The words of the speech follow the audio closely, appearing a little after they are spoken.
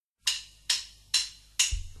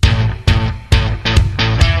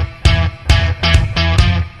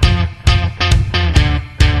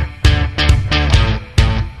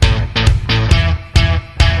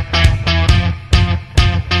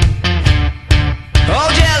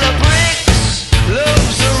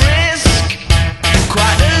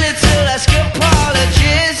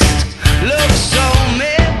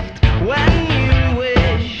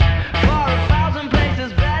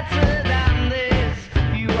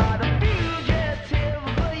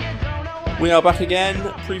We are back again,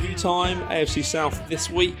 preview time, AFC South this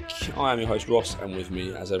week. I am your host Ross, and with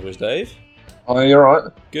me as ever is Dave. Oh, you're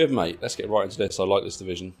right. Good, mate. Let's get right into this. I like this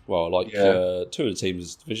division. Well, I like two of the teams in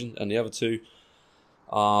this division, and the other two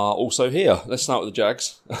are also here. Let's start with the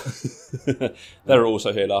Jags. They were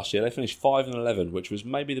also here last year. They finished 5-11, which was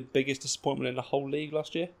maybe the biggest disappointment in the whole league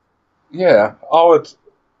last year. Yeah, I'd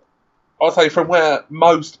say from where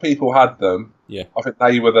most people had them, I think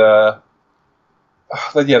they were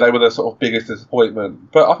the sort of biggest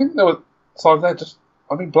disappointment. But I think there were times there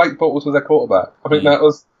Blake Bortles was their quarterback. I think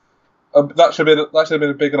that should have been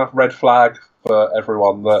a big enough red flag for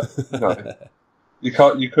everyone that you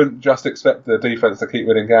couldn't just expect the defense to keep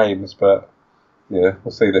winning games. But yeah,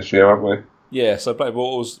 we'll see this year, won't we? Yeah. So Blake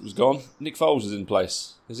Bortles was gone. Nick Foles is in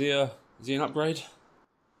place. Is he an upgrade?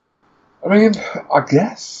 I mean, I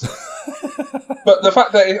guess. But the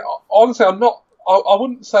fact that honestly, I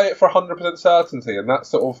wouldn't say it for 100% certainty, and that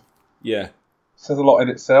sort of says a lot in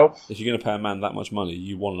itself. If you're going to pay a man that much money,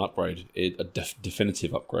 you want an upgrade, a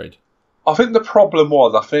definitive upgrade. I think the problem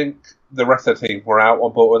was, I think the rest of the team were out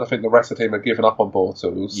on Bortles. I think the rest of the team had given up on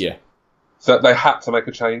Bortles. Yeah. So they had to make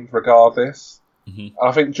a change regardless. Mm-hmm. And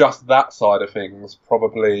I think just that side of things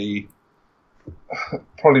probably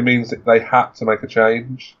means that they had to make a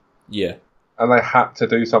change. Yeah. And they had to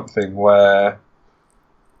do something where,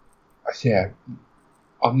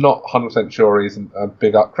 I'm not 100% sure he's a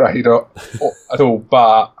big upgrade or at all,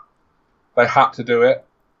 but they had to do it.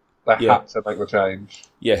 They had to make the change.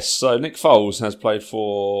 Yes, so Nick Foles has played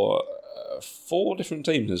for 4 different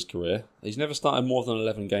teams in his career. He's never started more than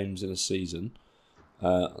 11 games in a season.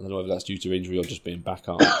 I don't know whether that's due to injury or just being back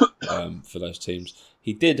up for those teams.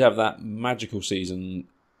 He did have that magical season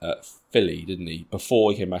at Philly, didn't he?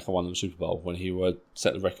 Before he came back and won the Super Bowl, when he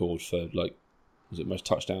set the record for was it most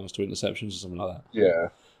touchdowns to interceptions or something like that? Yeah.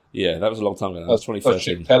 Yeah, that was a long time ago. That was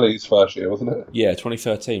 2013. Kelly's first year, wasn't it? Yeah,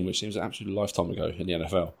 2013, which seems an absolute lifetime ago in the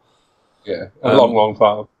NFL. Yeah, a long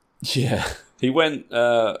time. Yeah. He went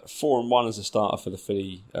 4-1 as a starter for the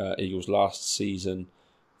Philly Eagles last season,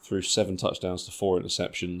 threw 7 touchdowns to 4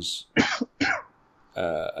 interceptions,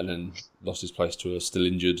 and then lost his place to a still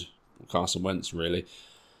injured Carson Wentz, really.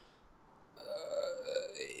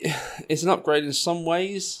 It's an upgrade in some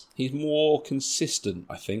ways. He's more consistent,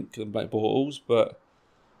 I think, than Blake Bortles, but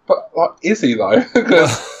is he though? Because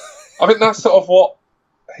I think that's sort of what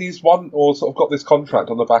he's won, or sort of got this contract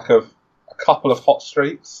on the back of a couple of hot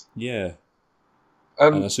streaks. Yeah,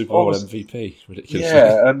 and a Super Bowl MVP, ridiculous.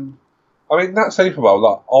 Yeah, and I mean that Super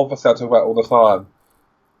Bowl, obviously I talk about it all the time,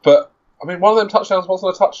 but I mean one of them touchdowns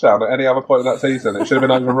wasn't a touchdown at any other point in that season. It should have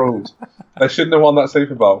been overruled. They shouldn't have won that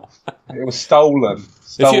Super Bowl. It was stolen.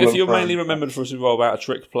 If you're mainly remembered for a Super Bowl about a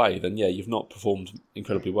trick play, then you've not performed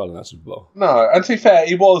incredibly well in that Super Bowl. No, and to be fair,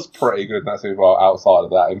 he was pretty good in that Super Bowl outside of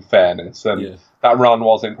that, in fairness. And that run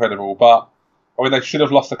was incredible. But, I mean, they should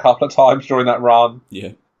have lost a couple of times during that run.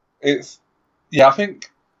 Yeah. I think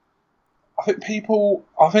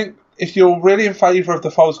if you're really in favour of the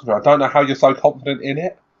Foles control, I don't know how you're so confident in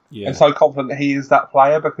it. Yeah. And so confident that he is that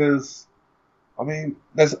player, because I mean,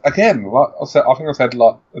 there's, again, like I said, I think I said in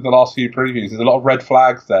the last few previews, there's a lot of red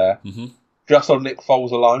flags there, just on Nick Foles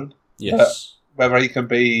alone. Yes. Whether he can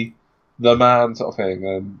be the man sort of thing.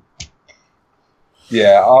 And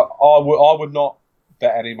I would not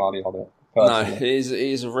bet any money on it. Personally. No, it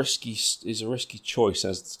is a risky choice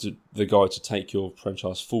as to the guy to take your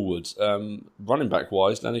franchise forward. Running back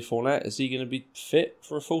wise, Leonard Fournette, is he going to be fit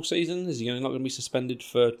for a full season? Is he not going to be suspended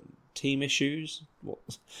for team issues? What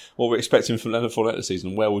we're expecting from Leonard Fournette this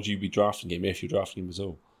season? Where would you be drafting him if you're drafting him at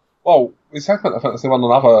all? Well, we said about the fantasy on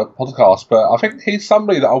another podcast, but I think he's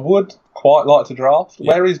somebody that I would quite like to draft.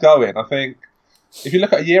 Yeah. Where he's going, I think, if you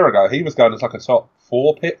look at a year ago, he was going as like a top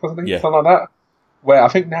 4 pick, wasn't he? Yeah. Something like that. Where I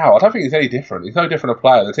think now, I don't think he's any different. He's no different a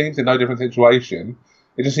player. The team's in no different situation.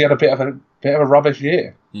 It just he had a bit of a rubbish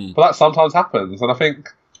year. But that sometimes happens, and I think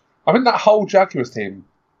that whole Jaguars team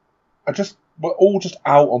we're all just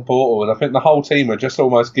out on Bortles, and I think the whole team are just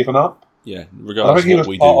almost given up. Yeah, regardless of what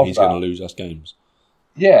we do, he's going to lose us games.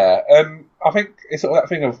 Yeah, I think it's sort of that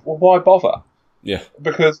thing of, well, why bother? Yeah.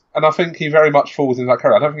 And I think he very much falls into that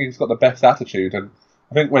career. I don't think he's got the best attitude, and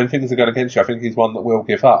I think when things are going against you, I think he's one that will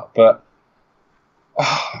give up. But,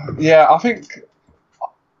 I think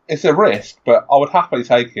it's a risk, but I would happily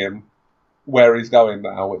take him where he's going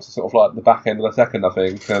now, which is sort of like the back end of the second, I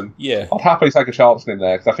think. And I'd happily take a chance on him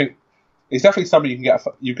there, because I think it's definitely somebody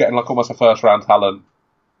you get in like almost a first round talent.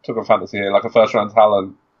 Took a fantasy here, like a first round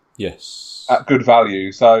talent. Yes. At good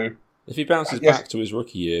value. So if he bounces back to his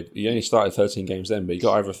rookie year, he only started 13 games then, but he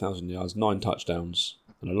got over 1,000 yards, 9 touchdowns,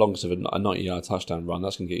 and the longest of a 90-yard touchdown run.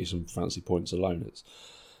 That's going to get you some fancy points alone.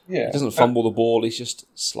 Yeah. He doesn't fumble the ball. He's just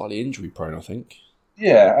slightly injury prone, I think.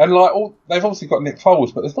 Yeah, and like they've obviously got Nick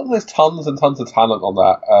Foles, but there's tons and tons of talent on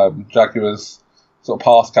that Jaguars sort of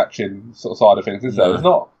pass catching sort of side of things, is there? There's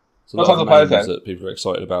not a lot tons of of players names there that people are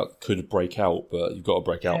excited about could break out, but you've got to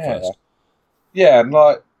break out first. Yeah, and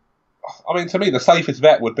like, I mean, to me, the safest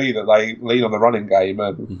bet would be that they lean on the running game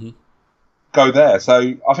and go there.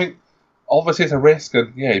 So I think obviously it's a risk,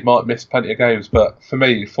 and yeah, he might miss plenty of games, but for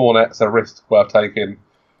me, Fournette's a risk worth taking.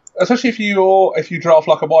 Especially if you draft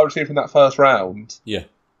like a wide receiver in that first round. Yeah.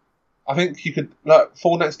 I think you could, like,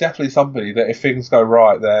 Fournette's definitely somebody that if things go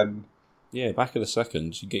right, then... Yeah, back of the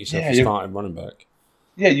second, you get yourself a starting running back.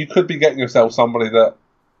 Yeah, you could be getting yourself somebody that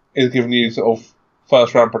is giving you sort of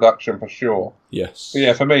first round production for sure. Yes. But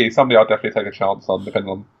yeah, for me, somebody I'd definitely take a chance on,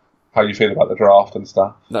 depending on how you feel about the draft and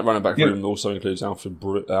stuff. That running back room also includes Alfred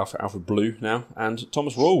Blue now, and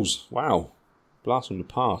Thomas Rawls. Wow. Blast from the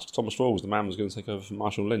past. Thomas Rawls, the man was going to take over from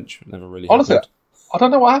Marshall Lynch. Never really Honestly, happened. I don't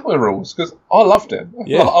know what happened with Rawls, because I loved him.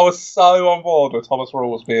 Yeah. I was so on board with Thomas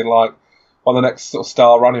Rawls being like one of the next sort of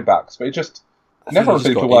star running backs, but it just never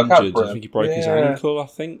seemed to work out for him. I think he broke his ankle, I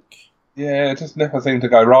think. Yeah, it just never seemed to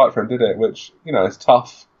go right for him, did it? Which, it's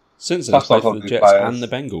tough. Since then, he's played for the Jets and the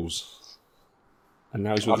Bengals. And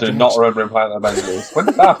now he's with the Jets. I do not remember him playing at the Bengals. When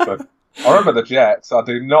did that happen? I remember the Jets. I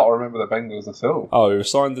do not remember the Bengals at all. Oh, he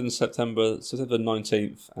was signed in September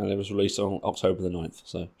 19th, and it was released on October the 9th.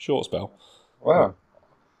 So, short spell. Wow.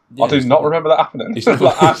 Yeah, I do not remember that happening. He's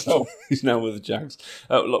now, he's now with the Jags.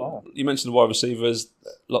 You mentioned the wide receivers.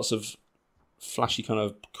 Lots of flashy kind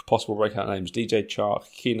of possible breakout names. DJ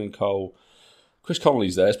Chark, Keenan Cole. Chris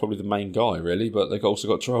Conley's there. Is probably the main guy, really. But they've also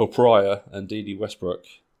got Terrell Pryor and D.D. Westbrook.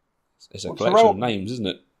 It's a collection of names, isn't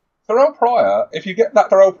it? Terrell Pryor, if you get that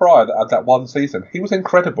Terrell Pryor that had that one season, he was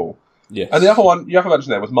incredible. Yes. And the other one you haven't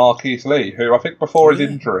mentioned there was Marquise Lee, who I think before his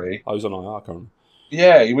injury... I was on IR currently.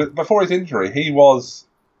 Yeah, before his injury, he was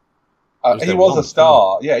a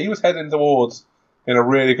star. Yeah, he was heading towards being a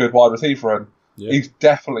really good wide receiver, and he's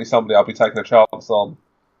definitely somebody I'll be taking a chance on.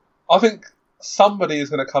 I think somebody is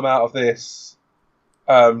going to come out of this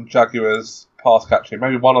Jaguars pass catching,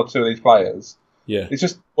 maybe one or two of these players. Yeah. It's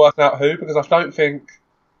just working out who, because I don't think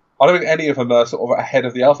any of them are sort of ahead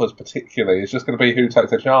of the others particularly. It's just going to be who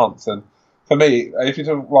takes a chance. And for me, if you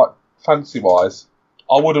do like fantasy-wise,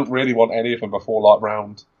 I wouldn't really want any of them before like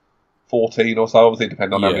round 14 or so, obviously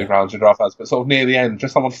depending on how many rounds your draft has, but sort of near the end,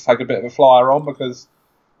 just someone to take a bit of a flyer on, because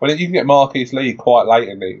when you can get Marquise Lee quite late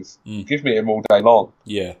in these, give me him all day long.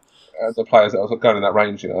 Yeah. The players that are going in that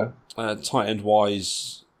range, tight end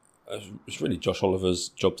wise, it's really Josh Oliver's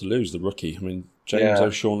job to lose, the rookie. I mean, James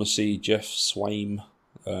O'Shaughnessy, Jeff Swaim,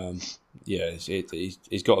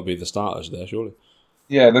 he's got to be the starters there, surely.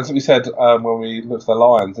 Yeah, and that's what we said when we looked at the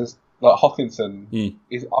Lions. There's like Hockenson.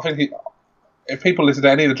 I think if people listen to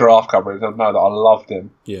any of the draft coverage, they'll know that I loved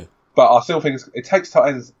him. Yeah. But I still think it takes tight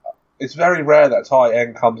ends. It's very rare that a tight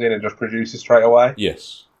end comes in and just produces straight away.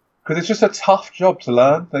 Yes. Because it's just a tough job to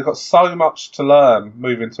learn. They've got so much to learn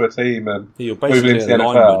moving to a team and you're moving into the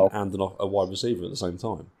NFL. And a wide receiver at the same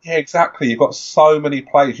time. Yeah, exactly. You've got so many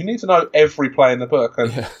plays. You need to know every play in the book.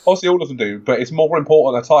 And obviously all of them do, but it's more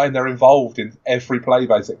important at tight end. They're involved in every play,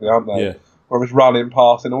 basically, aren't they? Yeah. Whether it's running,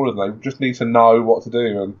 passing, all of them. They just need to know what to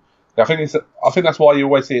do. And I think that's why you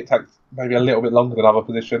always see it take maybe a little bit longer than other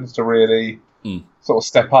positions to really sort of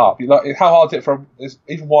step up. How hard is it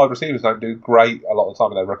even wide receivers don't do great a lot of the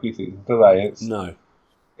time in their rookie season, do they? No.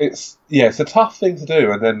 It's a tough thing to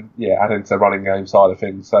do, and then add into the running game side of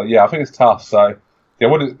things. So I think it's tough. So I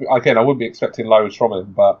wouldn't be expecting loads from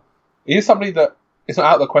him, but he is somebody that it's not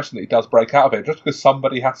out of the question that he does break out of it just because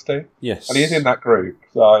somebody has to. Yes. And he is in that group,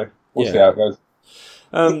 so we'll see how it goes.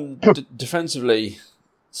 Defensively,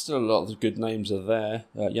 still a lot of the good names are there.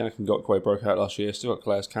 Yannick Ngakoue broke out last year. Still got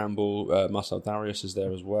Calais Campbell. Marcel Darius is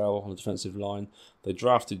there as well on the defensive line. They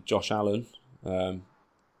drafted Josh Allen. They've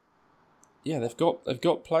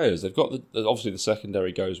got players. They've got obviously the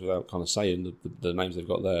secondary goes without kind of saying the names they've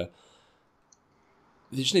got there.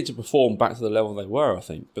 They just need to perform back to the level they were, I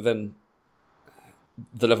think. But then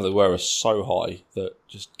the level they were is so high that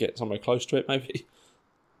just get somewhere close to it, maybe.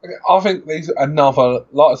 I think these are another,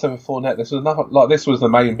 like I said with Fournette, this was the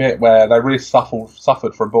main bit where they really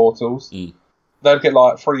suffered from Bortles. They'd get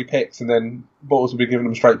like 3 picks and then Bortles would be giving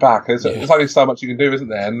them straight back. There's only so much you can do, isn't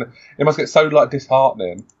there? And it must get so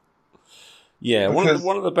disheartening. Yeah, one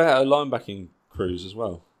of the better linebacking crews as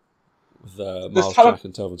well, with Miles Jack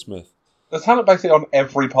and Telvin Smith. There's talent basically on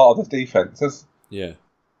every part of this defense.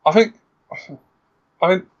 I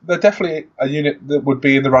mean, they're definitely a unit that would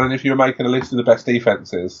be in the running if you were making a list of the best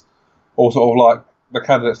defences, or sort of like the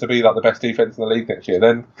candidates to be like the best defence in the league next year.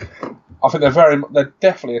 Then I think they're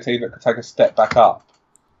definitely a team that could take a step back up.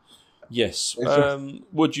 Yes.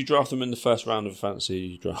 Would you draft them in the first round of a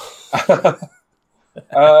fantasy draft?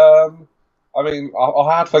 I mean,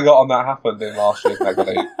 I had forgotten that happened in last year's Mega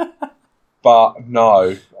League. But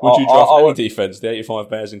no. Would you draft any defence, the 85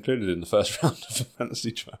 Bears included, in the first round of a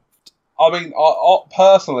fantasy draft? I mean,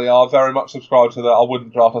 personally, I very much subscribe to that. I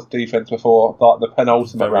wouldn't draft as defence before the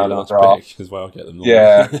penultimate round of the draft. Pick as well, get them.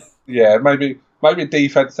 Yeah, maybe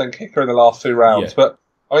defence then kicker in the last 2 rounds. Yeah. But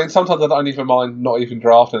I mean, sometimes I don't even mind not even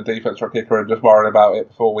drafting a defence or a kicker and just worrying about it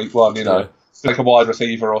before week 1. You know, like a wide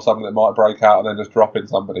receiver or something that might break out and then just drop in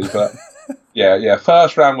somebody. But yeah,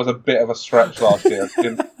 first round was a bit of a stretch last year.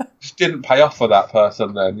 Just didn't pay off for that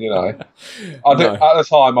person then, you know. At the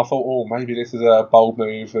time, I thought, maybe this is a bold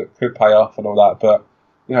move that could pay off and all that, but,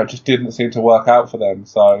 you know, it just didn't seem to work out for them,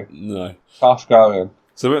 so tough going.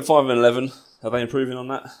 So we're at 5-11. Are they improving on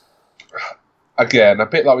that? Again, a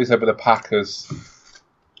bit like we said with the Packers,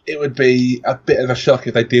 it would be a bit of a shock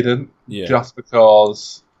if they didn't, just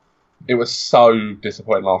because it was so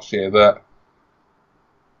disappointing last year that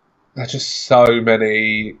there's just so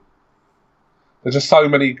many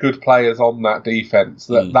good players on that defence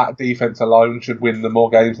that defence alone should win them more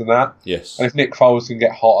games than that. Yes. And if Nick Foles can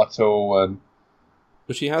get hot at all,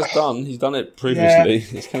 which he has done, he's done it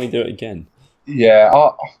previously. Can he do it again? Yeah,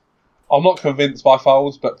 I'm not convinced by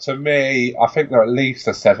Foles, but to me, I think they're at least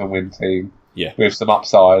a 7-win team. Yeah. With some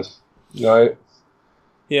upside, you know.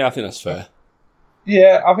 Yeah, I think that's fair.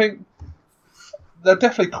 Yeah, I think they'll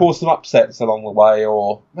definitely cause some upsets along the way,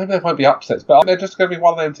 or maybe they won't be upsets, but they're just going to be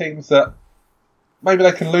one of them teams that maybe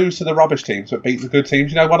they can lose to the rubbish teams but beat the good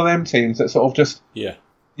teams. You know, one of them teams that sort of just... Yeah.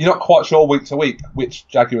 You're not quite sure week to week which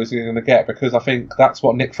Jaguars you're going to get, because I think that's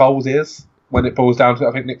what Nick Foles is. When it boils down to it,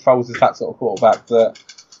 I think Nick Foles is that sort of quarterback that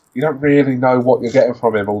you don't really know what you're getting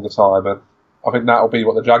from him all the time. And I think that'll be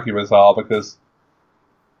what the Jaguars are, because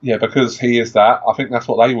he is that. I think that's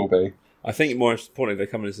what they will be. I think more importantly, they're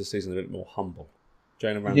coming into the season a bit more humble.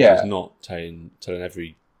 Jalen Ramsey is not telling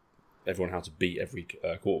everyone how to beat every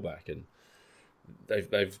quarterback, and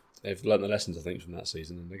they've learned the lessons, I think, from that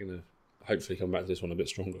season, and they're going to hopefully come back to this one a bit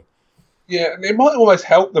stronger. Yeah, and it might almost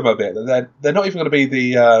help them a bit that they're not even going to be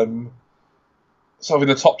the sort of in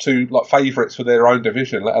the top 2 favourites for their own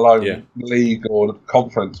division, let alone league or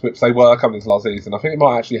conference, which they were coming into last season. I think it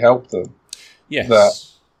might actually help them. Yes.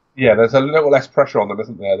 There's a little less pressure on them,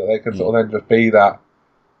 isn't there? That they can sort of then just be that.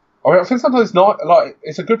 I mean, I think sometimes it's not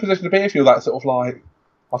it's a good position to be if you're that sort of I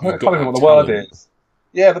can't even know what the word is.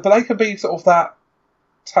 Yeah, but they can be sort of that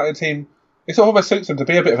talented team. It sort of almost suits them to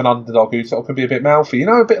be a bit of an underdog who sort of can be a bit mouthy. You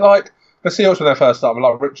know, a bit like the Seahawks when they first started,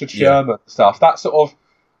 like Richard Sherman and stuff. That sort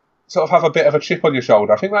of have a bit of a chip on your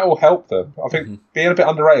shoulder. I think that will help them. I think being a bit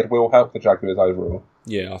underrated will help the Jaguars overall.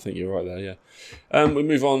 Yeah, I think you're right there, yeah. We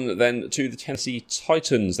move on then to the Tennessee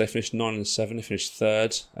Titans. They finished 9-7. They finished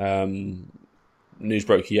 3rd. News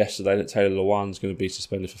broke yesterday that Taylor Lewan's going to be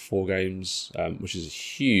suspended for 4 games, which is a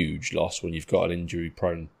huge loss when you've got an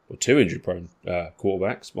injury-prone, or 2 injury-prone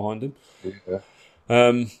quarterbacks behind him. Yeah.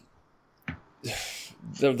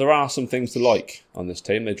 There are some things to like on this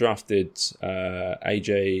team. They drafted AJ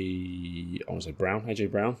Brown, in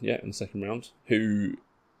the 2nd round, who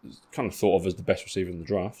is kind of thought of as the best receiver in the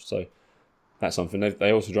draft. So that's something.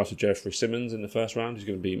 They also drafted Jeffrey Simmons in the 1st round. He's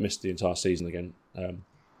going to be missed the entire season again.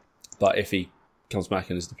 But if he comes back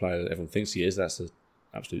and is the player that everyone thinks he is, that's an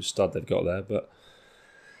absolute stud they've got there. But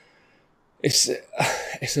it's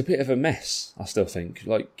a bit of a mess, I still think.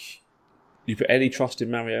 You put any trust in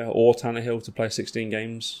Mariota or Tannehill to play 16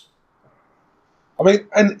 games? I mean,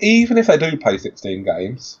 and even if they do play 16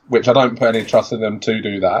 games, which I don't put any trust in them to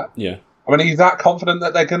do that. Yeah. I mean, he's that confident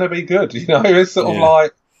that they're going to be good. You know, it's sort of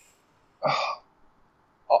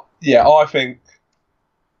I think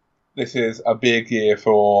this is a big year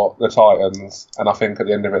for the Titans, and I think at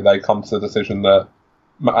the end of it, they come to the decision that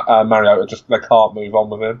Mariota they can't move on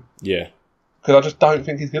with him. Yeah. Because I just don't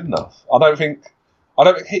think he's good enough. I don't think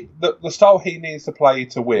the style he needs to play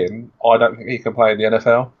to win, I don't think he can play in the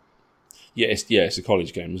NFL. Yeah, it's a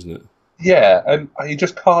college game, isn't it? Yeah, and he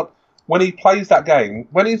just can't. When he plays that game,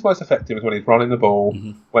 when he's most effective is when he's running the ball,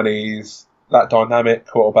 when he's that dynamic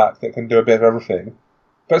quarterback that can do a bit of everything.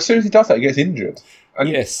 But as soon as he does that, he gets injured. And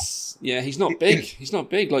he's not big. He's not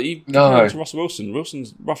big. You compare him to Russell Wilson.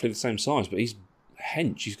 Wilson's roughly the same size, but he's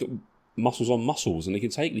hench. He's got muscles on muscles, and he can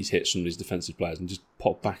take these hits from these defensive players and just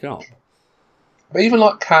pop back up. But even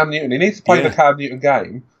like Cam Newton, he needs to play the Cam Newton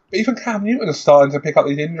game. But even Cam Newton is starting to pick up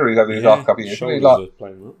these injuries over these last couple of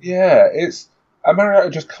years. Mariota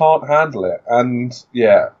just can't handle it. And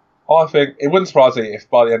I think it wouldn't surprise me if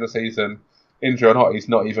by the end of the season injury or not, he's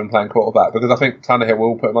not even playing quarterback because I think Tannehill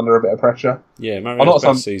will put him under a bit of pressure. Yeah, Mariota's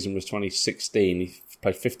best season was 2016. He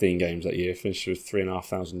played 15 games that year, finished with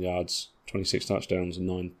 3,500 yards, 26 touchdowns and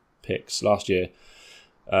 9 picks. Last year,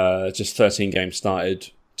 just 13 games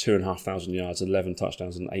started, 2,500 yards, 11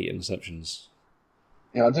 touchdowns and 8 interceptions.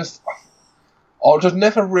 Yeah, I just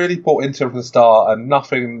never really bought into him from the start, and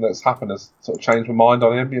nothing that's happened has sort of changed my mind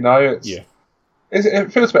on him.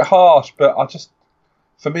 It feels a bit harsh, but I just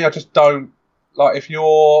don't like if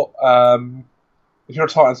you're a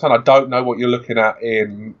Titans fan, I don't know what you're looking at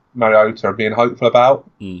in Mariota and being hopeful about.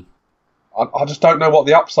 I just don't know what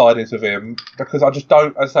the upside is of him because I just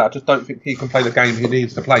don't think he can play the game he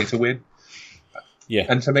needs to play to win. Yeah,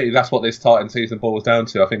 and to me, that's what this Titan season boils down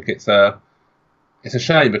to. I think it's a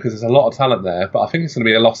shame because there's a lot of talent there, but I think it's going to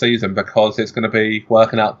be a lost season because it's going to be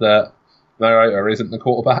working out that Mariota isn't the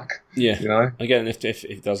quarterback. Yeah, Again, if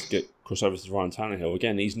it does get crossover to Ryan Tannehill,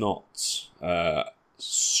 again, he's not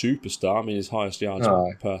superstar. I mean, his highest yards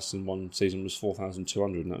per person one season was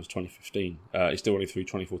 4,200, and that was 2015. He still only threw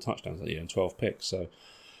 24 touchdowns that year and 12 picks. So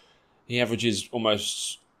he averages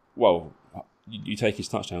almost, you take his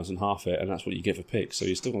touchdowns and half it, and that's what you get for picks. So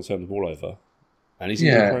you're still going to turn the ball over. And he's a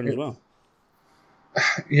good prone as well.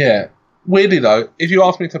 Yeah. Weirdly, though, if you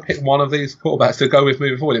ask me to pick one of these quarterbacks to go with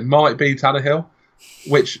moving forward, it might be Tannehill,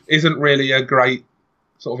 which isn't really a great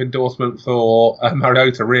sort of endorsement for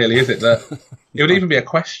Mariota, really, is it? That it would even be a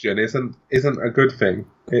question, isn't a good thing.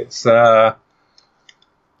 It's I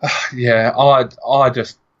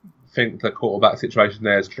just think the quarterback situation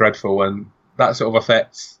there is dreadful, and that sort of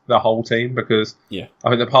affects the whole team because I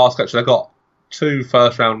think the pass catcher, they've got 2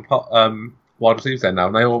 first-round wide receivers there now,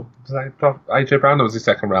 and they all AJ Brown was his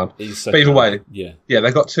second round. But either way,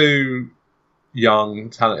 they've got 2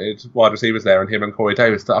 young, talented wide receivers there, and him and Corey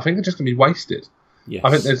Davis that I think are just going to be wasted. Yes.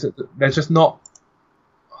 I think there's just not.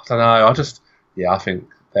 I don't know. I think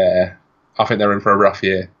they're in for a rough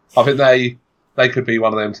year. I think they could be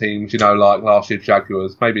one of them teams, like last year's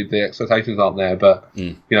Jaguars. Maybe the expectations aren't there, but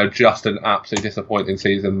just an absolutely disappointing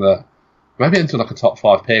season that maybe into like a top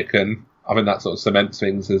 5 pick, and I think that sort of cements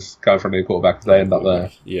things as going for a new quarterback as they end up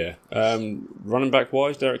there. Yeah. Running back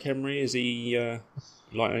wise, Derrick Henry, is he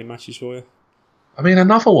like any matches for you? I mean,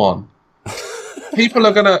 another one. People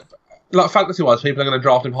are gonna. Like fantasy-wise, people are going to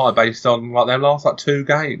draft him high based on their last 2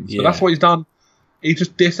 games. But that's what he's done. He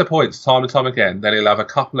just disappoints time and time again. Then he'll have a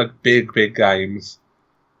couple of big games,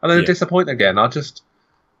 and then he'll disappoint again.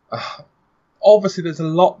 Obviously, there's a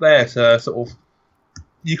lot there to sort of.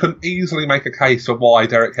 You can easily make a case for why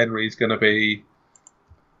Derrick Henry is going to be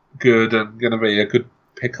good and going to be a good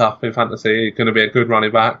pickup in fantasy. Going to be a good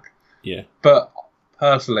running back. Yeah. But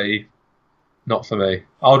personally. Not for me.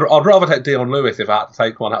 I'd rather take Dion Lewis if I had to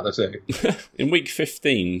take one out of the 2. In week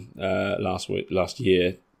 15 last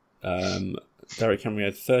year, Derrick Henry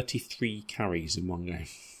had 33 carries in one game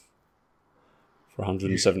for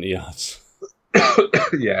 170 yards.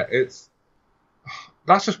 Yeah,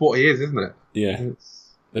 that's just what he is, isn't it? Yeah.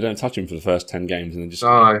 They don't touch him for the first 10 games and then just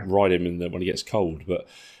ride him when he gets cold. But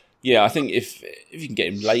yeah, I think if you can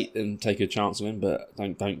get him late, then take a chance on him, but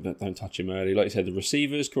don't touch him early. Like you said, the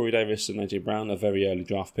receivers, Corey Davis and AJ Brown, are very early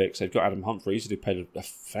draft picks. They've got Adam Humphries, who they paid a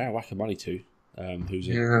fair whack of money to, who's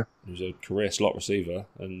a career slot receiver,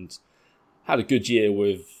 and had a good year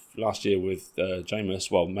last year with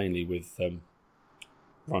Jameis. Well, mainly with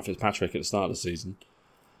Ryan Fitzpatrick at the start of the season.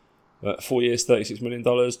 But 4 years, $36 million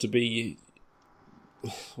to be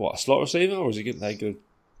a slot receiver, or is they going to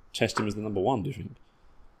test him as the number 1? Do you think?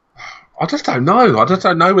 I just don't know.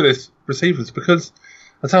 With his receivers because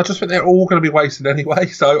I just think they're all going to be wasted anyway.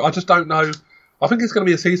 So I just don't know. I think it's going to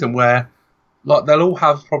be a season where they'll all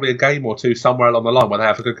have probably a game or 2 somewhere along the line where they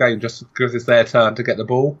have a good game just because it's their turn to get the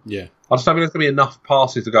ball. Yeah. I just don't think there's going to be enough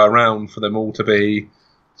passes to go around for them all to be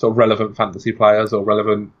sort of relevant fantasy players or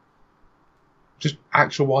relevant just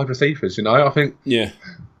actual wide receivers, I think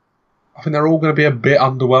they're all going to be a bit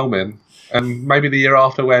underwhelming. And maybe the year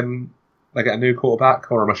after when they get a new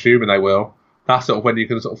quarterback, or I'm assuming they will, that's sort of when you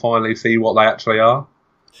can sort of finally see what they actually are.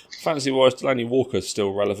 Fantasy-wise, Delaney Walker's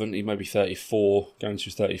still relevant. He may be 34, going to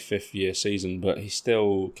his 35th year season, but he's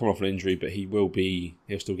still coming off an injury, but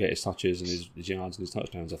he'll still get his touches and his yards and his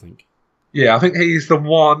touchdowns, I think. Yeah, I think he's the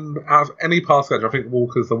one, out of any pass catcher, I think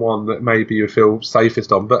Walker's the one that maybe you feel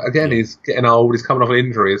safest on. But again, he's getting old, he's coming off an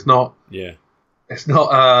injury. It's not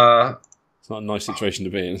a nice situation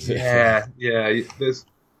to be in, is it? Yeah. There's,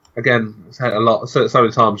 again, it's had a lot, so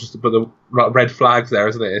many times, but the red flags there,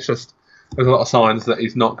 isn't it? It's just, there's a lot of signs that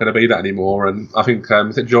he's not going to be that anymore. And I think,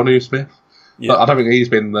 is it Jonnu Smith? Yeah. I don't think he's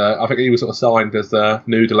been. I think he was sort of signed as the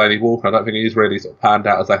new Delaney Walker. I don't think he's really sort of panned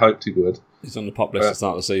out as they hoped he would. He's on the pop list to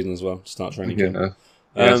start the season as well. To start training camp.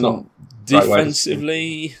 Yeah, it's not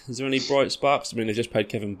defensively, is there any bright sparks? I mean, they just paid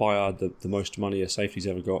Kevin Byard the most money a safety's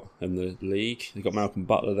ever got in the league. They've got Malcolm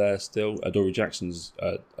Butler there still. Adoree Jackson's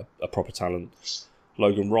a proper talent.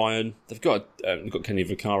 Logan Ryan. They've got Kenny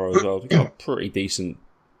Vaccaro as well. They've got a pretty decent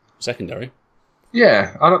secondary.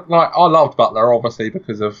 Yeah, I loved Butler obviously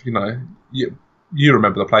because of you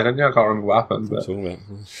remember the play, don't you? I can't remember what happened. But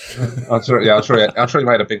I'm sure he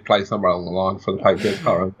made a big play somewhere along the line for the Patriots. I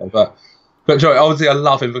can't remember, but Joey, obviously I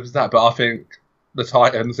love him because of that. But I think the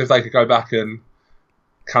Titans, if they could go back and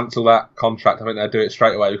cancel that contract, I think they'd do it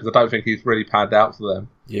straight away because I don't think he's really panned out for them.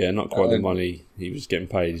 Yeah, not quite the money he was getting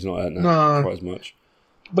paid. He's not earning quite as much.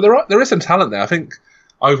 But there is some talent there. I think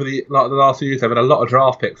over the last few years they've had a lot of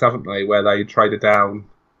draft picks, haven't they? Where they traded down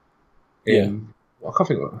in. Yeah. I can't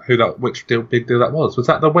think which big deal that was. Was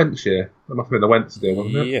that the Wentz year? That must have been the Wentz deal,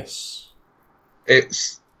 wasn't it? Yes.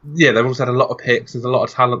 They've also had a lot of picks. There's a lot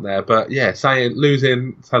of talent there, but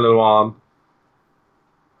losing Telouan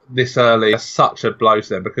this early is such a blow to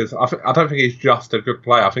them because I don't think he's just a good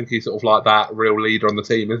player. I think he's sort of like that real leader on the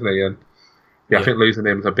team, isn't he? And I think losing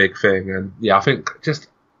him is a big thing. And I think just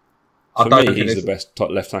for me, he's the best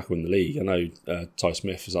left tackle in the league. I know Ty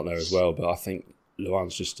Smith is up there as well, but I think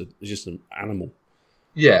Luan's just an animal.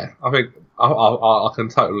 Yeah, I think I can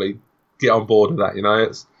totally get on board with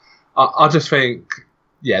that. I just think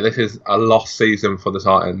this is a lost season for the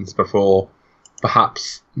Titans before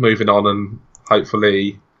perhaps moving on and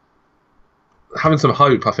hopefully having some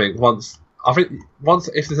hope. I think once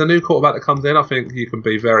if there's a new quarterback that comes in, I think you can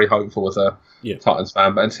be very hopeful as a Titans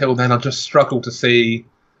fan. But until then, I just struggle to see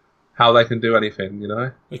how they can do anything.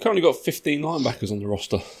 They've currently got 15 linebackers on the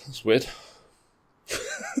roster. That's weird.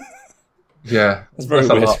 Yeah, that's very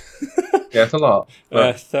weird. Yeah, it's a lot.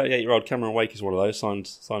 38-year-old Cameron Wake is one of those signed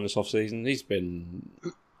this off-season. He's been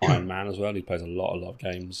Iron Man as well. He plays a lot of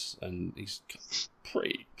games, and he's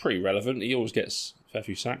pretty relevant. He always gets a fair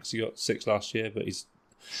few sacks. He got 6 last year, but he's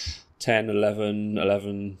 10,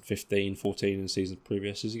 11, 15, 14 in the season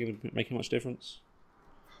previous. Is he going to make much difference?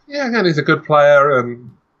 Yeah, again, he's a good player, and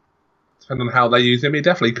depending on how they use him, he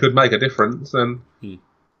definitely could make a difference. And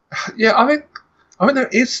I think there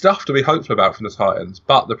is stuff to be hopeful about from the Titans,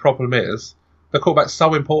 but the problem is the quarterback's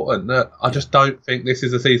so important that I just don't think this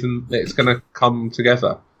is a season that it's going to come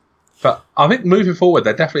together. But I think moving forward,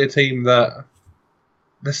 they're definitely a team that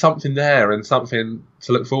there's something there and something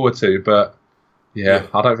to look forward to. But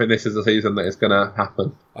I don't think this is a season that is going to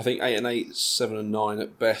happen. I think 8-8, 7-9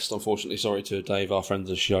 at best. Unfortunately, sorry to Dave, our friend of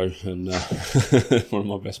the show, and one of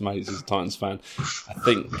my best mates is a Titans fan. I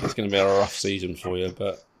think it's going to be a rough season for you,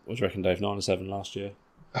 but. What do you reckon, Dave? 9-7 last year?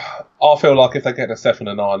 I feel like if they get a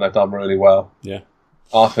 7-9, they've done really well. Yeah.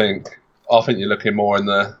 I think you're looking more in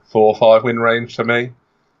the 4 or 5 win range to me.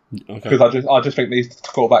 Okay. Because I just think these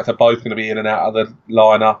quarterbacks are both going to be in and out of the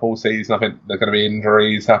lineup all season. I think there's going to be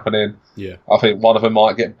injuries happening. Yeah. I think one of them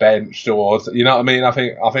might get benched, or you know what I mean. I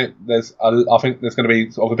think there's going to be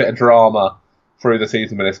sort of a bit of drama through the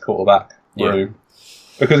season with this quarterback room.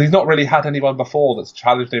 Because he's not really had anyone before that's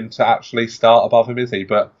challenged him to actually start above him, is he?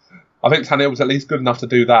 But I think Tannehill's at least good enough to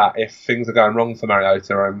do that if things are going wrong for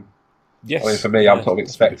Mariota. And yes. I mean, for me, I'm sort of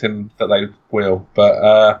expecting that they will.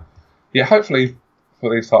 But hopefully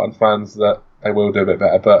for these Titans fans that they will do a bit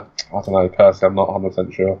better. But I don't know, personally, I'm not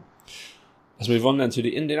 100% sure. Let's move on then to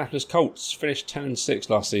the Indianapolis Colts. Finished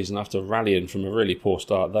 10-6 last season after rallying from a really poor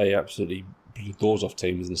start. They absolutely blew doors off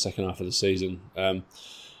teams in the second half of the season.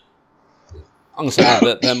 I'm going to say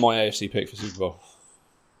that they're my AFC pick for Super Bowl.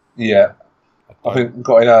 Yeah. I think we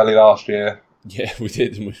got in early last year. Yeah, we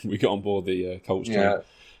did. We got on board the Colts team. Yeah.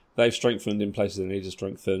 They've strengthened in places they need to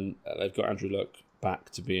strengthen. They've got Andrew Luck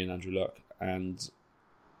back to being Andrew Luck. And,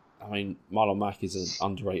 I mean, Marlon Mack is an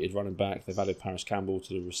underrated running back. They've added Paris Campbell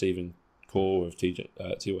to the receiving core of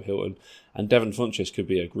T.Y. Hilton. And Devin Funchess could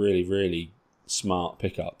be a really, really smart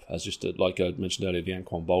pickup as just, like I mentioned earlier, the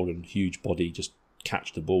Anquan Bolden, huge body, just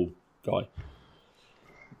catch the ball guy.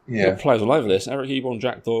 Yeah, players all over this. Eric Ebron,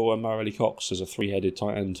 Jack Doyle, and Mo Cox as a 3-headed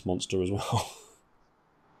tight end monster as well.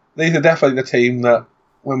 These are definitely the team that,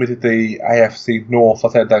 when we did the AFC North, I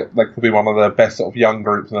said that they could be one of the best sort of young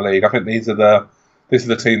groups in the league. I think this is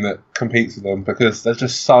the team that competes with them because there's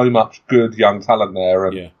just so much good young talent there.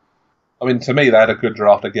 And I mean, to me, they had a good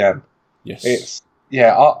draft again. Yes,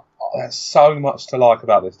 there's so much to like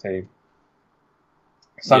about this team.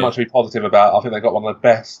 So much to be positive about. I think they've got one of the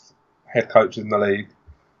best head coaches in the league.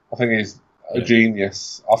 I think he's a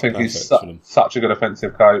genius. I think he's such a good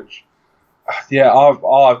offensive coach. Yeah,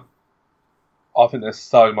 I think there's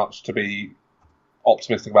so much to be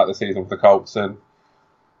optimistic about the season for the Colts. And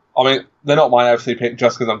I mean, they're not my AFC pick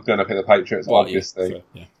just because I'm going to pick the Patriots, obviously.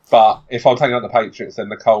 Yeah. But if I'm taking out the Patriots, then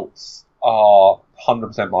the Colts are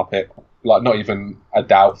 100% my pick. Like, not even a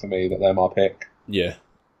doubt for me that they're my pick. Yeah.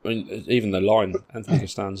 I mean, even the line, Anthony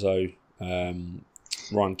Costanzo,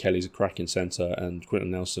 Ryan Kelly's a cracking centre, and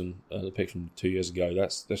Quentin Nelson, the pick from 2 years ago.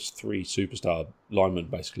 That's 3 superstar linemen,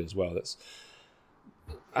 basically, as well.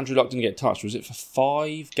 Andrew Luck didn't get touched. Was it for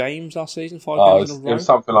 5 games last season? 5 games in a row? It was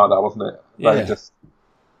something like that, wasn't it? Yeah.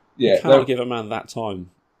 You can't give a man that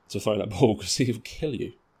time to throw that ball because he'll kill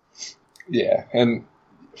you. Yeah, and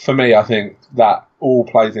for me, I think that all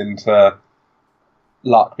plays into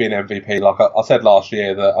Luck being MVP. Like I said last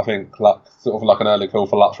year, that I think Luck, sort of like an early call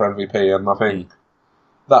for Luck for MVP, and I think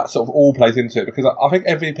that sort of all plays into it, because I think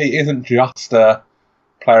MVP isn't just a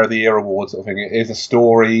Player of the Year award sort of thing. It is a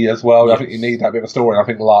story as well. Yes. I think you need that bit of a story. I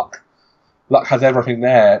think Luck has everything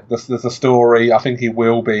there. There's a story. I think he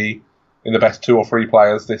will be in the best 2 or 3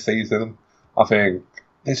 players this season. I think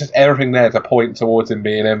there's just everything there to point towards him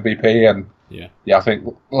being MVP. And I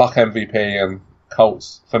think Luck MVP and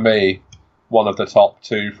Colts, for me, one of the top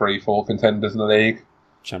 2, 3, 4 contenders in the league.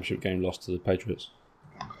 Championship game lost to the Patriots.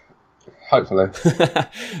 Hopefully.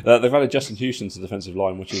 They've added Justin Houston to the defensive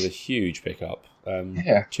line, which is a huge pickup. 2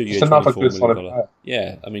 years, another good $24 million. Player.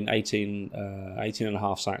 Yeah, I mean, 18 and a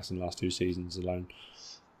half sacks in the last 2 seasons alone.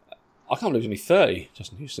 I can't believe he's only 30,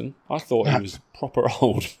 Justin Houston. I thought he was proper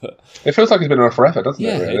old. But it feels like he's been around forever, doesn't it?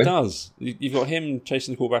 Yeah, really? It does. You've got him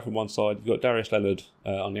chasing the quarterback on one side. You've got Darius Leonard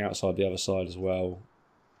on the outside, the other side as well.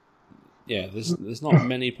 Yeah, there's not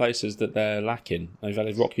many places that they're lacking. They've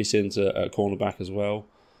added Rocky Sins at cornerback as well.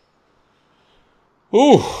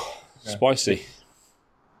 Ooh, spicy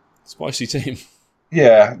team.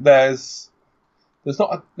 Yeah, there's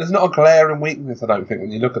not a glaring weakness, I don't think,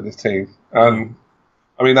 when you look at this team.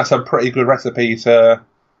 I mean, that's a pretty good recipe to.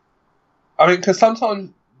 I mean, because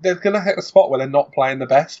sometimes they're going to hit a spot where they're not playing the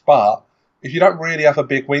best, but if you don't really have a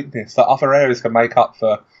big weakness, that other areas can make up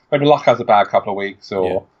for. Maybe Luck has a bad couple of weeks,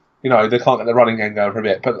 or they can't get the running game going for a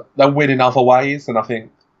bit, but they'll win in other ways. And I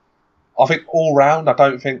think all round, I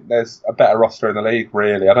don't think there's a better roster in the league,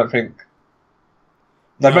 really. I don't think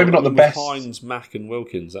they're maybe not the best. Hines, Mack, and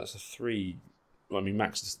Wilkins. That's a 3. I mean,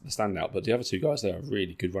 Mack's the standout, but the other 2 guys there are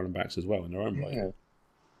really good running backs as well in their own right.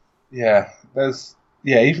 Yeah,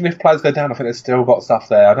 even if players go down, I think they've still got stuff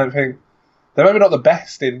there. I don't think they're maybe not the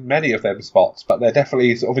best in many of them spots, but they're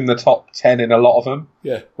definitely sort of in the top 10 in a lot of them.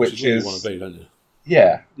 Yeah, which is where you want to be, don't you?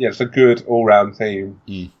 Yeah, it's a good all-round team,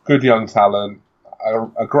 good young talent,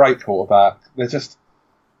 a great quarterback. There's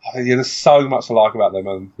so much to like about them,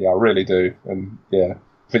 and I really do, and I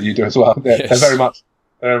think you do as well. They're very much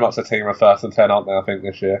a team of 1st and 10, aren't they? I think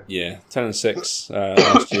this year. Yeah, 10-6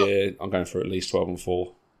 last year. I'm going for at least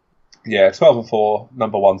 12-4. Yeah, 12-4,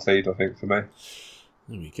 number 1 seed, I think, for me.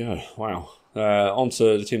 There we go. Wow. On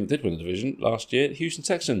to the team that did win the division last year, Houston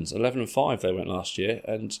Texans. 11-5 they went last year,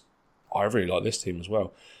 and I really like this team as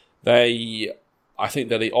well. I think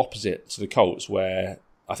they're the opposite to the Colts, where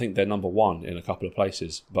I think they're number 1 in a couple of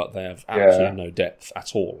places, but they have absolutely no depth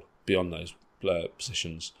at all beyond those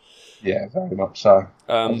positions. Yeah, very much so.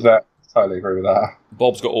 I totally agree with that.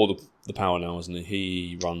 Bob's got all the power now, hasn't he?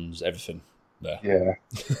 He runs everything there. Yeah.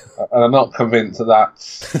 And I'm not convinced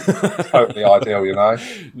that's totally ideal,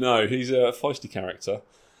 No, he's a feisty character.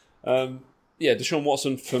 Deshaun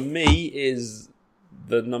Watson, for me, is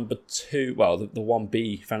the number 2, well, the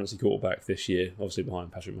 1B fantasy quarterback this year, obviously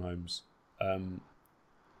behind Patrick Mahomes.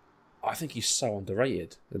 I think he's so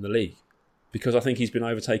underrated in the league, because I think he's been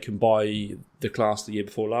overtaken by the class the year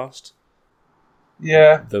before last.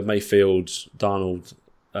 Yeah. The Mayfield, Darnold,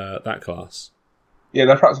 that class. Yeah,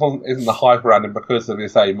 there perhaps isn't the hype around him because of,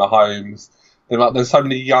 Mahomes. There's so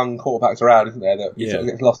many young quarterbacks around, isn't there, that he sort of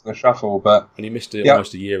gets lost in the shuffle. But and he missed it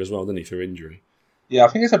almost a year as well, didn't he, through injury? Yeah, I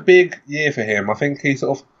think it's a big year for him. I think he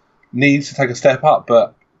sort of needs to take a step up,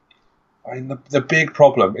 but I mean, the big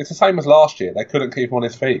problem, it's the same as last year. They couldn't keep him on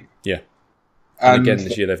his feet. Yeah. And again,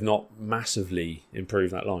 this year, they've not massively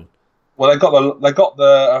improved that line. Well, they got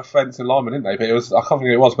the offensive lineman, didn't they? But I can't think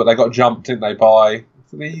who it was, but they got jumped, didn't they, by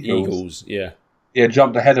the Eagles? Eagles, yeah. Yeah,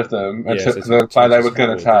 jumped ahead of them and took the play they were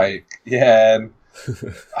going to take. Yeah, and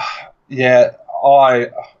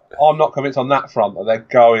I'm not convinced on that front that they're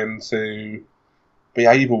going to be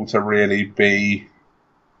able to really be.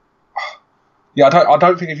 Yeah, I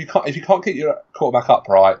don't think if you can't keep your quarterback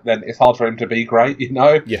upright, then it's hard for him to be great,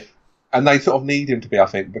 Yeah. And they sort of need him to be, I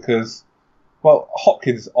think, because, well,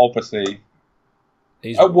 Hopkins obviously.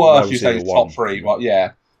 At worst, you say he's top 3, but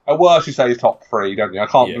yeah. At worst, you say he's top 3, don't you? I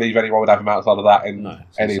can't believe anyone would have him outside of that in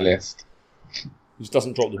any list. He just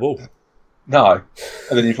doesn't drop the ball. No.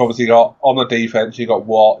 And then you've obviously got, on the defence, you've got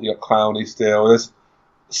Watt, you've got Clowney still. There's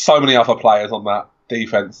so many other players on that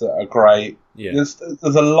defence that are great. Yeah. There's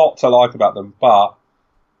a lot to like about them, but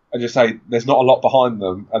I just say there's not a lot behind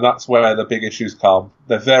them, and that's where the big issues come.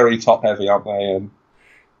 They're very top-heavy, aren't they? And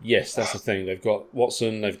yes, that's the thing. They've got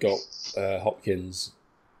Watson, they've got Hopkins,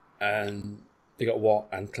 and they got Watt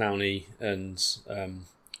and Clowney, and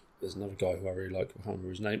there's another guy who I really like. I can't remember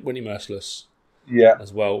his name. Winnie Merciless,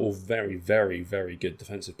 as well. All very, very, very good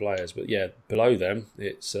defensive players. But yeah, below them,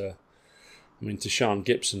 it's Tashawn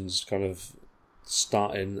Gibson's kind of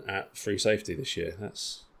starting at free safety this year.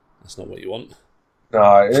 That's not what you want.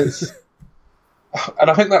 No, it's... And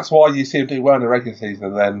I think that's why you see him do well in the regular season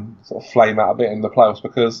and then sort of flame out a bit in the playoffs,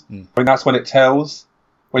 because that's when it tells.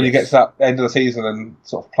 When you get to that end of the season and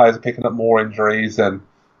sort of players are picking up more injuries and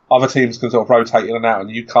other teams can sort of rotate in and out and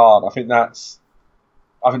you can't. I think that's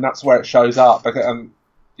where it shows up. And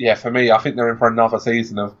yeah, for me, I think they're in for another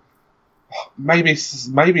season of maybe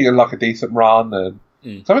like a decent run. And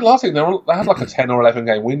so I think last season they had like a 10 or 11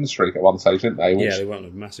 game win streak at one stage, didn't they? Yeah, they went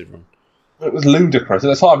on a massive run. It was ludicrous at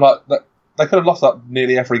the time. Like they could have lost like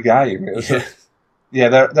nearly every game. It was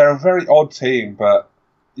they're a very odd team, but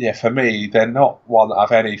yeah, for me, they're not one that I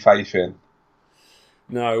have any faith in.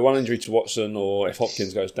 No, one injury to Watson, or if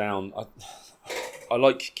Hopkins goes down, I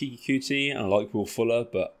like Kiki Kuti and I like Will Fuller,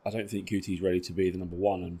 but I don't think Kuti's ready to be the number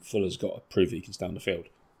one, and Fuller's got to prove he can stand the field.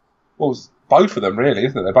 Well, it's both of them really,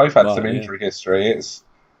 isn't it? They both had some injury history. It's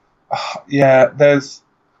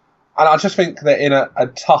and I just think they're in a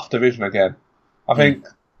tough division again. I think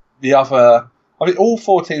all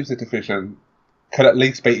four teams in the division could at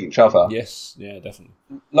least beat each other. Yes, yeah, definitely.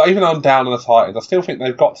 Like, even though I'm down on the Titans, I still think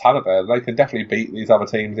they've got talent there. They can definitely beat these other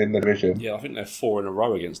teams in the division. Yeah, I think they're 4 in a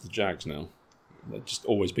row against the Jags now. They just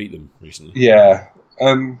always beat them recently. Yeah.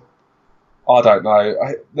 I don't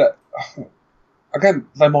know. Again,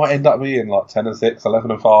 they might end up being like 10-6,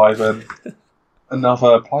 11-5, and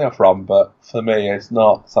another playoff run, but for me, it's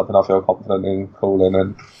not something I feel confident in calling.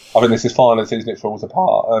 And I think this is finally the season it falls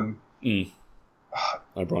apart.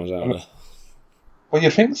 O'Brien's out there. Well,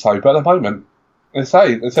 you'd think so, but at the moment, they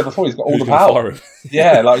said before he's got all the power.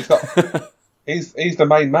 Yeah, like he's the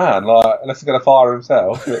main man. Like, unless he's going to fire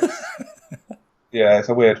himself, it's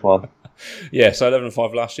a weird one. Yeah, so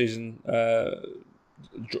 11-5 last season,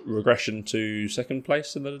 regression to second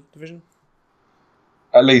place in the division.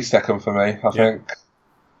 At least second for me, I think.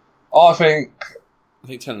 I think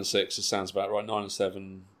 10-6 sounds about right.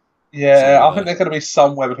 9-7. Yeah, I think they're going to be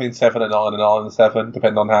somewhere between 7-9 and 9-7,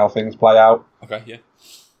 depending on how things play out. Okay, yeah.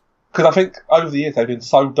 Because I think over the years they've been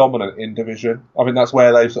so dominant in division. I think that's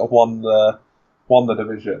where they've sort of won the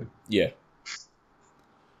division. Yeah.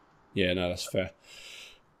 Yeah, no, that's fair.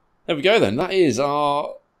 There we go then. That is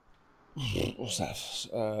our what's that?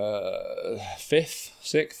 5th,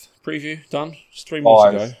 6th preview done. Just 3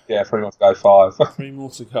 more to go. Yeah, 3 more to go. 5. 3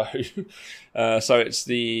 more to go. So it's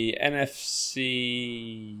the NFC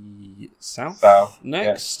South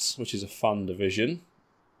next, which is a fun division.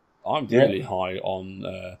 I'm really high on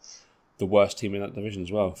the worst team in that division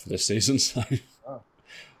as well for this season. So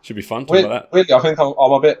should be fun. Really, I think I'm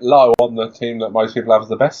a bit low on the team that most people have as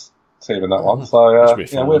the best team in that one. So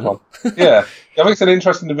weird one. Yeah, I think it's an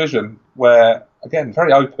interesting division where, again,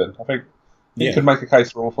 very open. I think you could make a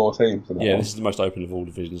case for all 4 teams. This is the most open of all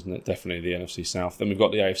divisions, isn't it? Definitely the NFC South. Then we've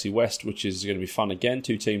got the AFC West, which is going to be fun again.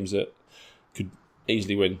 2 teams that could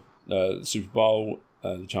easily win the Super Bowl.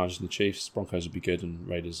 The Chargers and the Chiefs. Broncos would be good, and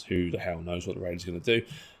Raiders, who the hell knows what the Raiders are going to do.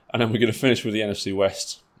 And then we're going to finish with the NFC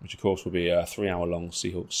West, which of course will be a 3-hour-long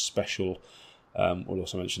Seahawks special. We'll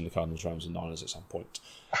also mention the Cardinals, Rams and Niners at some point.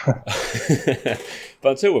 But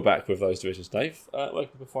until we're back with those divisions, Dave, where can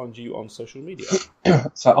people find you on social media?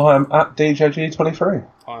 So I am at DJG23.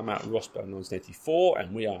 I'm at Rossburn1984,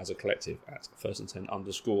 and we are as a collective at @first&10_ on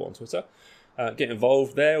Twitter. Get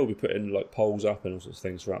involved there. We'll be putting polls up and all sorts of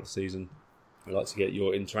things throughout the season. I'd like to get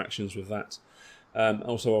your interactions with that.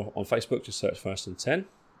 Also on Facebook, just search First&10.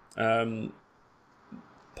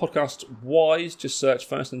 Podcast-wise, just search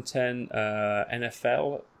First&10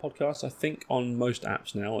 NFL podcast, I think, on most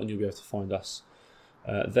apps now, and you'll be able to find us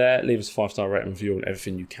there. Leave us a 5-star rating and review on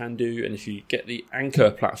everything you can do. And if you get the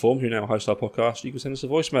Anchor platform, who now hosts our podcast, you can send us a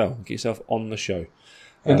voicemail and get yourself on the show.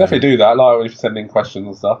 You can definitely do that, like when you send in questions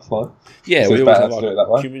and stuff. We always have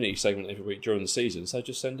our community segment every week during the season, so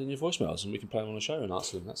just send in your voicemails and we can play them on the show and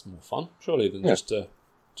answer them. That's more fun, surely, than just send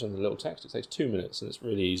a little text. It takes 2 minutes and it's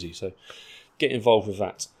really easy, so get involved with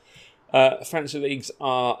that. Fantasy leagues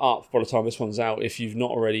are up by the time this one's out. If you've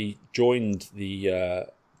not already joined the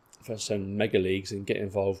First&10 Mega Leagues, and get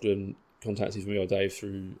involved and contact either me or Dave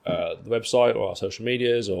through the website or our social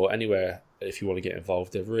medias or anywhere if you want to get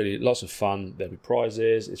involved. They're really lots of fun. There'll be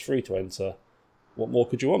prizes. It's free to enter. What more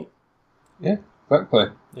could you want? Yeah, exactly.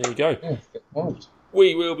 There you go. Yeah, get involved.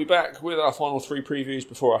 We will be back with our final 3 previews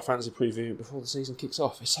before our fantasy preview before the season kicks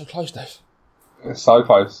off. It's so close, Dave. It's so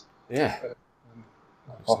close. Yeah.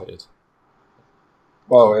 I'm excited.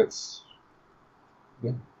 Well, it's...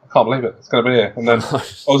 Yeah, I can't believe it. It's going to be here. And then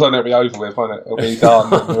also it'll be over with, won't it? It'll be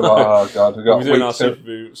done. And we're like, oh, God, we've got we'll be doing our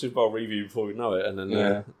weeks Super Bowl review before we know it, and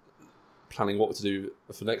then planning what to do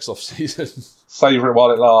for next off-season. Savour it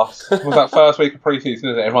while it lasts. It was that first week of pre-season,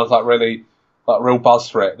 isn't it? Everyone's like really... like real buzz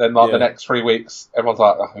for it. Then the next 3 weeks, everyone's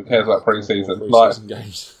like, oh, who cares about pre-season? Pre-season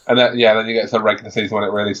games. And then you get to the regular season when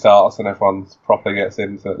it really starts and everyone properly gets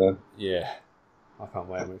into it then. Yeah. I can't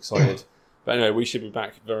wait. I'm excited. But anyway, we should be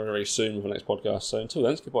back very, very soon with the next podcast. So until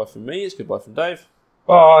then, it's goodbye from me. It's goodbye from Dave.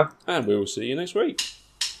 Bye. And we will see you next week.